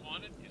mech you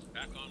wanted is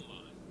back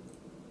online.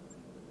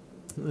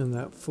 And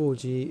that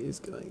 4G is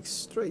going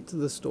straight to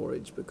the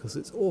storage because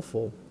it's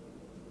awful.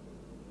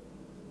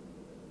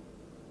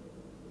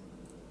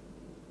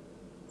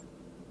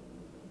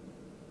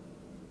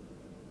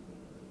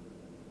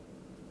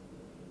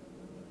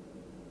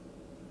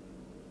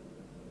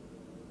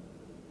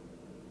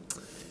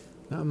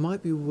 Now it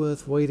might be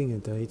worth waiting a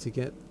day to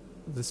get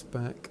this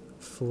back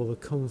for the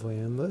convoy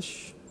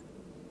ambush.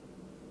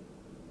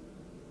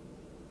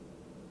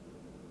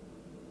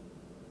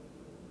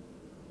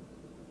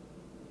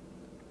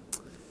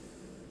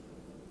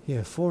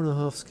 Yeah,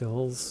 4.5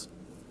 skulls.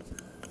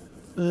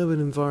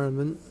 Urban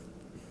environment.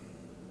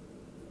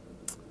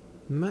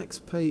 Max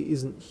pay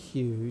isn't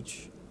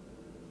huge.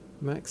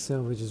 Max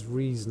salvage is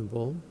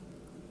reasonable.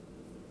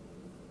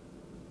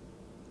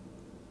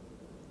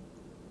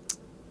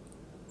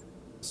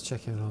 Let's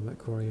check out our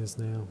mech warriors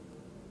now.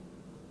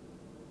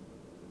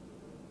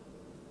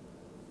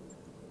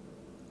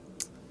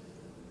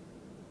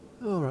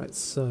 Alright,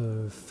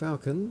 so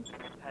Falcon.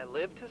 I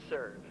live to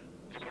serve.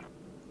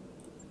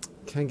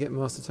 Can get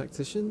Master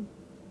Tactician.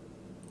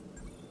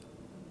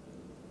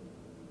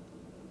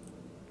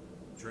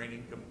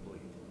 Training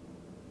complete.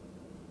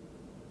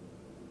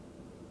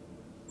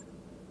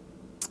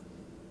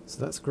 So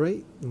that's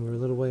great, and we're a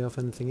little way off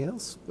anything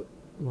else, but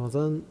well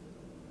done.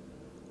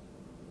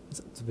 It's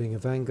up to being a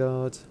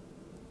Vanguard.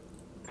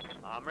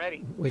 I'm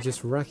ready. We're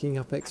just racking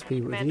up XP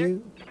with Commander.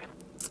 you.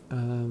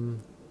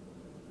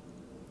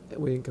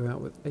 We didn't go out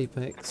with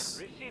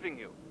Apex. Receiving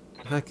you.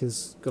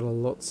 Hacker's got a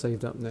lot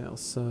saved up now,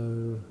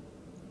 so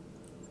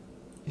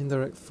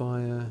indirect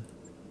fire.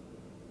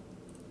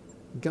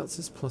 Guts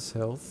is plus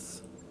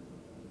health.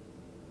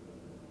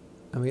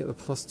 And we get the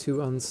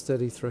 +2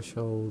 unsteady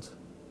threshold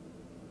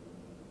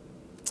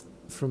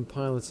from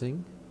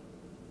piloting.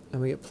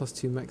 And we get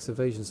 +2 max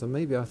evasion. So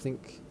maybe I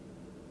think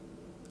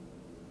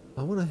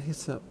I want to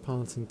hit up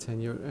piloting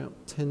 10. You're out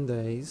 10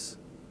 days.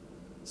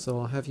 So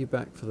I'll have you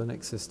back for the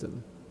next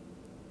system.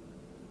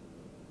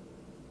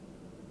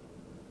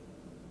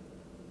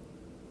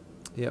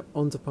 Yep,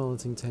 on to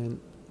piloting 10,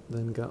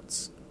 then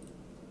guts.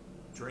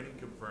 Training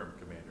confirmed,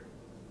 Commander.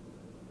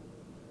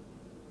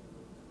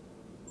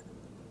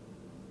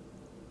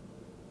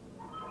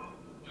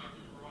 Dr.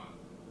 Roth,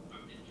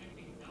 I'm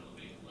detecting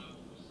elevated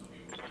levels of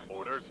sodium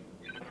Orders.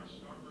 in our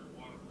starboard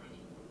water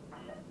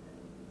reservoir.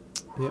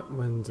 Yep,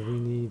 when do we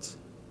need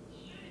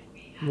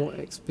more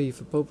XP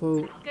for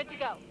Popo? Good to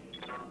go.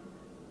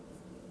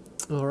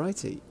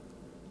 Alrighty.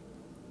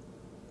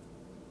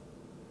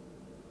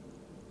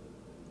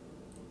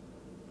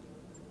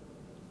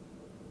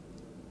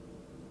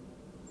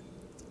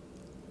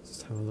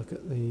 Just have a look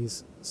at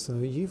these. So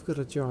you've got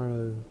a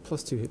gyro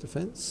 +2 hit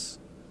defense.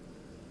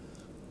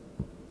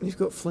 You've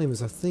got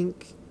flamers. I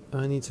think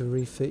I need to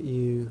refit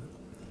you.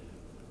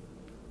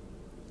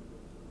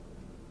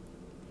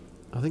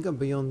 I think I'm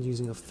beyond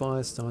using a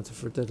fire starter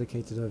for a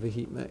dedicated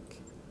overheat mech.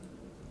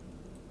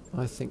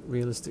 I think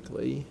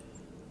realistically.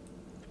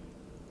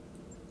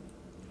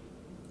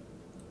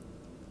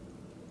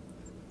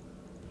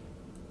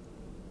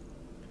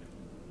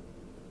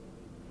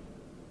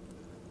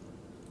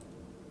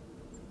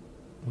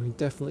 We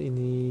definitely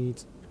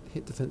need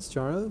hit defense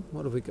gyro.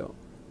 What have we got?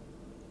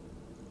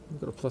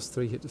 We've got a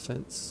 +3 hit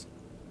defense.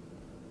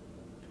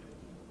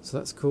 So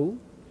that's cool.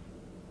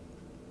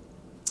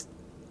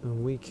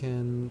 And we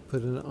can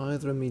put in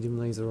either a medium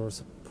laser or a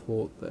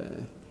support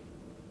there.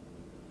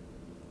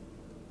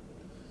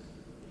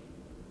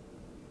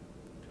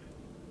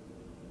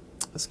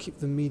 Let's keep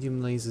the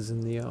medium lasers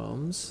in the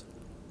arms.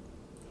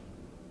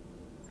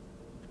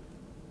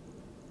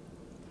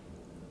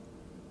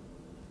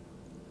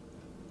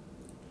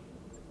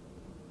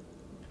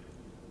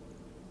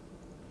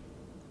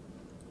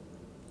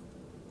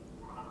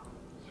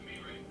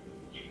 Samiri,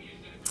 give me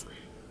a sector read.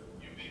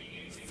 You're making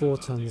anything 4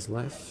 up tons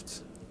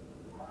left.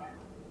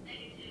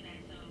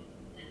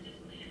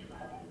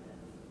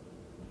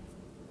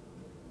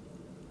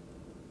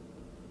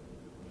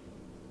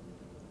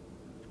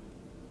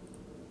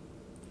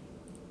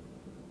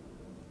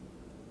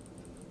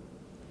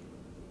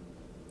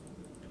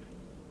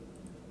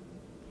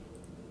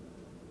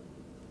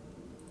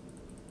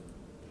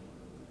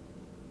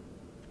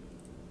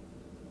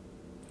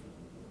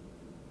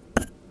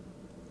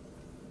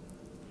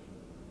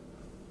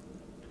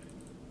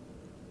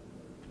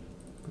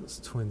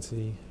 That's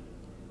 20.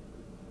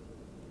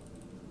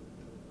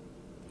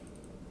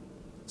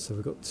 So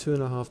we've got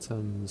 2.5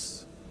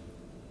 tons.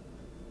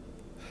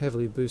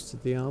 Heavily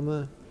boosted the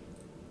armour.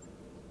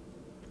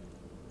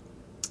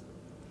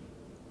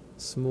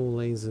 Small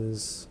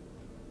lasers,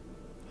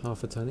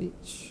 1/2 ton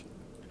each.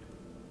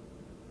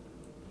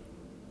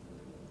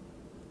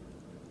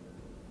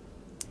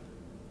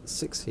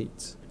 Six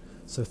heat.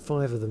 So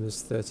 5 of them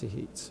is 30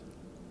 heat.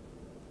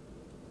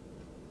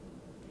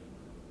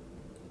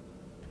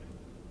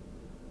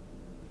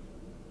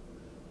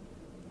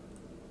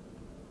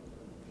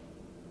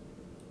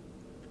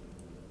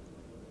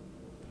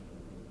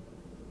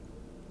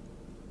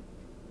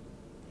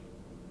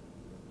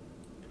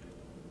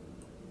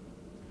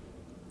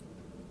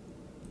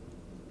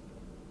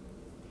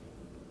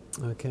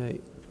 Okay.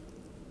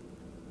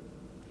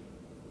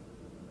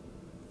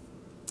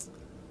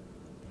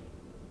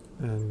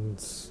 And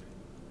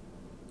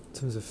in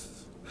terms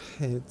of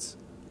heads,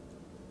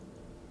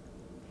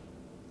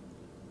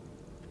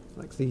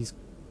 like these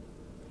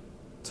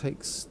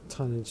takes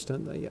tonnage,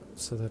 don't they? Yep,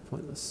 so they're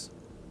pointless.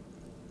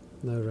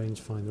 No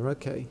rangefinder,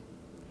 okay.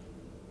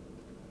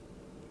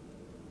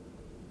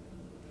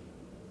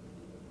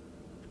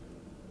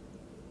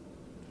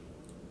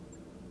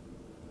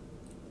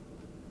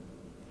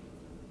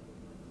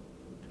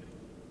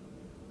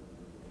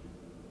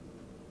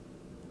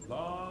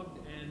 Logged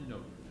and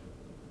noted.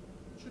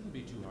 Shouldn't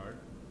be too hard.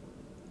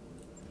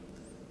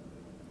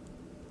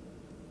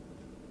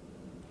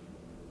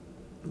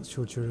 What's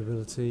your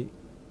durability?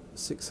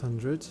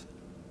 600.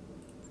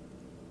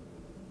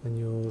 And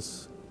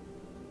yours?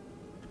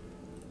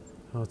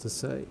 Hard to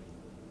say.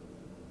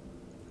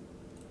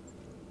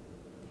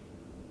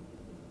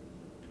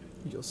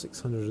 You're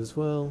 600 as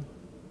well.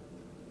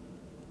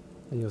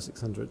 And you're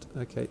 600.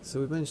 Okay, so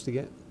we've managed to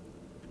get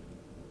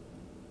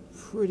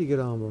pretty good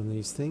armor on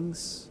these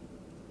things.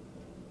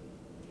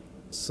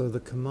 So the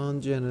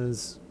command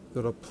genera's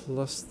got a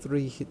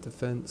 +3 hit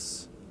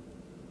defense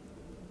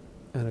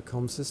and a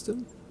comm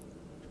system.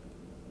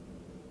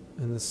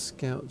 And the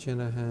scout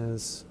Jenner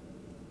has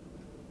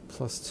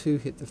 +2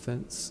 hit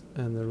defense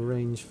and the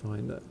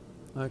rangefinder.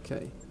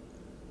 Okay.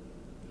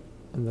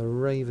 And the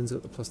Raven's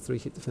got the +3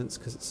 hit defense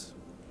because it's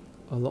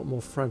a lot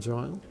more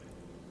fragile.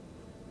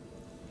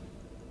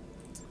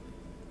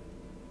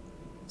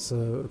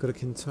 So I've got a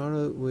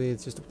Kintaro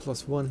with just a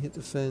 +1 hit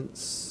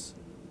defense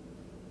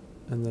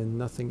and then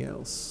nothing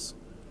else.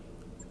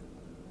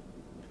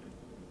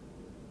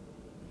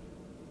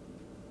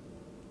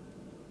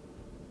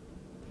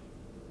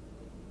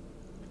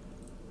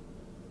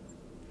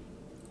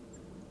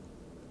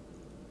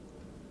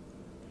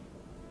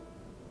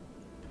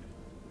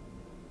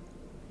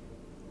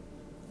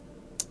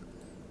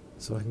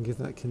 So I can give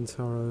that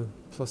Kintaro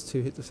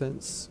 +2 hit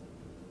defense.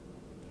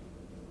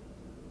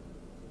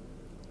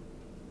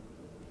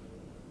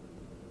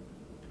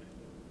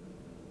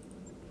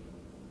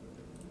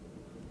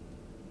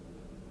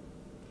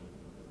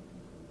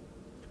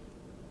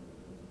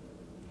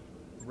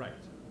 Right.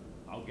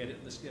 I'll get it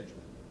in the schedule.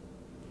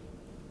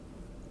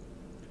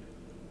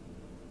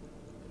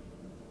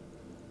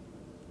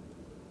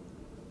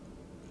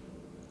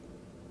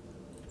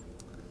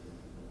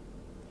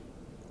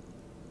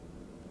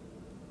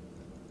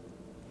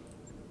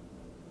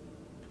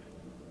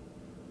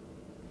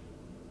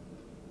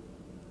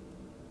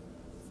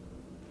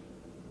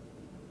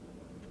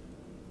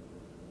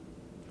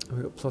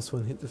 We've got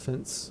 +1 hit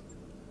defense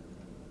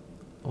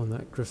on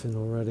that Griffin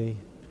already.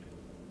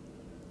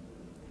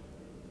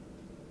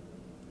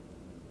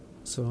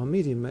 So our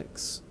medium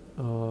mechs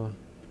are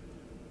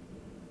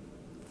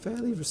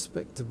fairly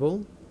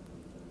respectable.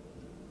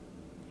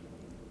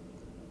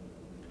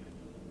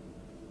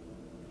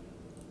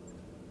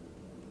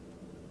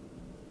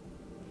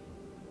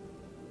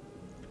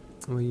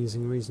 And we're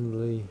using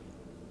reasonably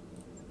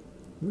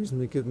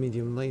good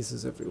medium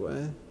lasers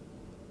everywhere.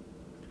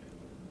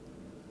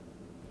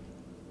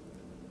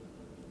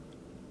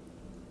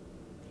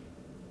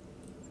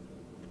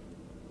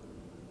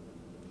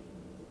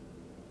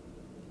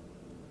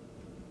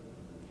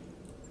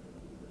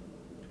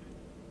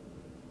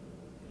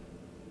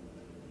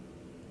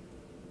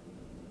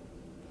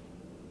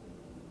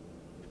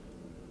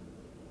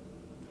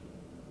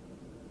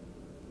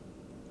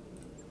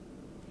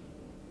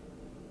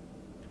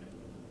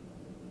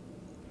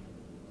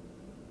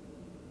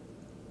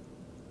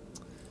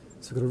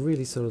 So we've got a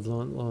really solid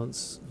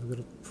lance, we've got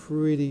a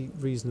pretty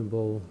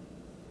reasonable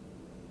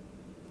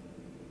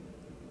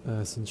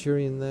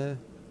Centurion there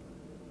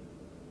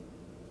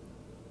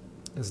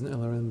as an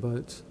LRM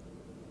boat.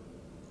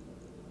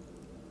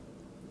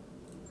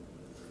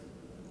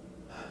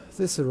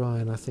 This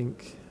Orion I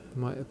think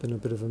might have been a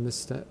bit of a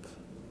misstep.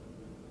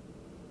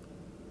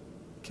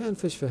 Can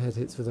fish for head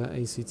hits with that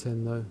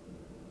AC-10 though,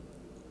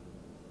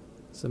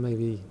 so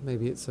maybe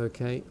it's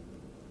okay.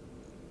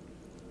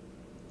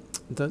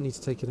 Don't need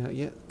to take it out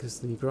yet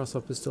because the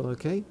Grasshopper's still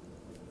okay.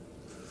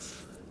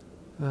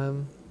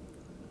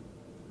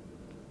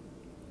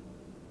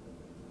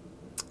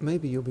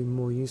 Maybe you'll be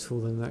more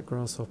useful than that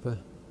Grasshopper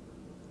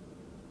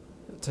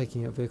at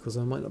taking out vehicles.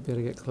 I might not be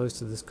able to get close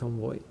to this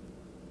convoy.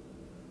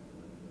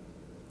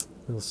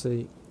 We'll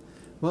see.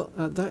 Well,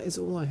 that is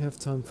all I have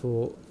time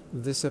for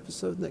this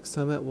episode. Next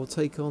time out, we'll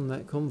take on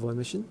that convoy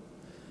mission.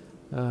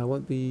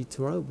 Won't be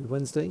tomorrow, it'll be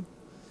Wednesday.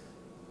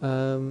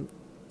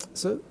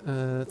 So,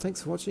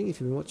 thanks for watching if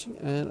you've been watching,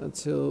 and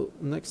until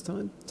next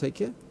time, take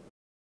care.